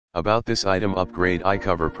About this item upgrade,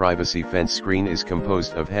 iCover privacy fence screen is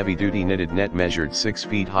composed of heavy-duty knitted net measured 6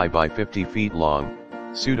 feet high by 50 feet long,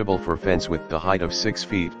 suitable for fence with the height of 6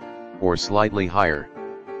 feet, or slightly higher.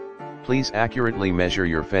 Please accurately measure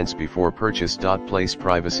your fence before purchase. Place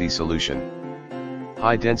privacy solution.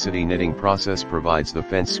 High-density knitting process provides the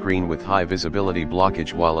fence screen with high visibility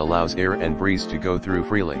blockage while allows air and breeze to go through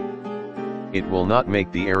freely. It will not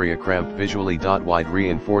make the area cramped visually. Wide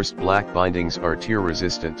reinforced black bindings are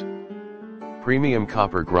tear-resistant. Premium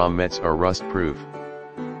copper grommets are rust-proof.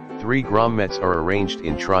 3 grommets are arranged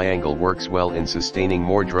in triangle, works well in sustaining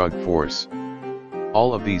more drug force.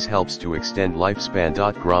 All of these helps to extend lifespan.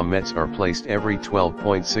 Grommets are placed every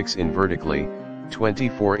 12.6 in vertically,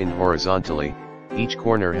 24 in horizontally. Each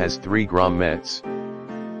corner has 3 grommets.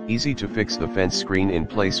 Easy to fix the fence screen in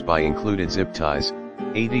place by included zip ties,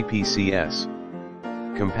 ADPCS.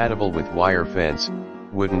 Compatible with wire fence,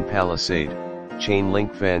 wooden palisade, chain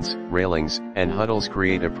link fence, railings, and huddles.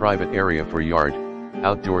 Create a private area for yard,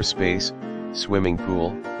 outdoor space, swimming pool,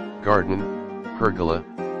 garden, pergola,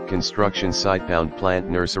 construction site, pound plant,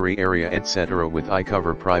 nursery area, etc. with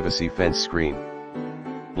iCover privacy fence screen.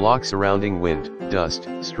 Block surrounding wind, dust,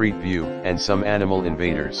 street view, and some animal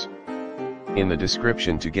invaders. In the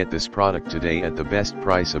description to get this product today at the best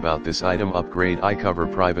price. About this item upgrade,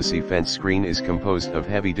 iCover privacy fence screen is composed of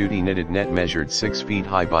heavy-duty knitted net measured 6 feet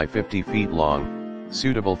high by 50 feet long,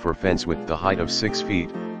 suitable for fence with the height of 6 feet,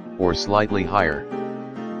 or slightly higher.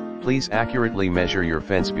 Please accurately measure your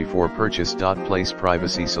fence before purchase. Place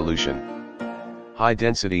privacy solution.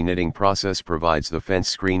 High-density knitting process provides the fence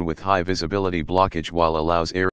screen with high visibility blockage while allows air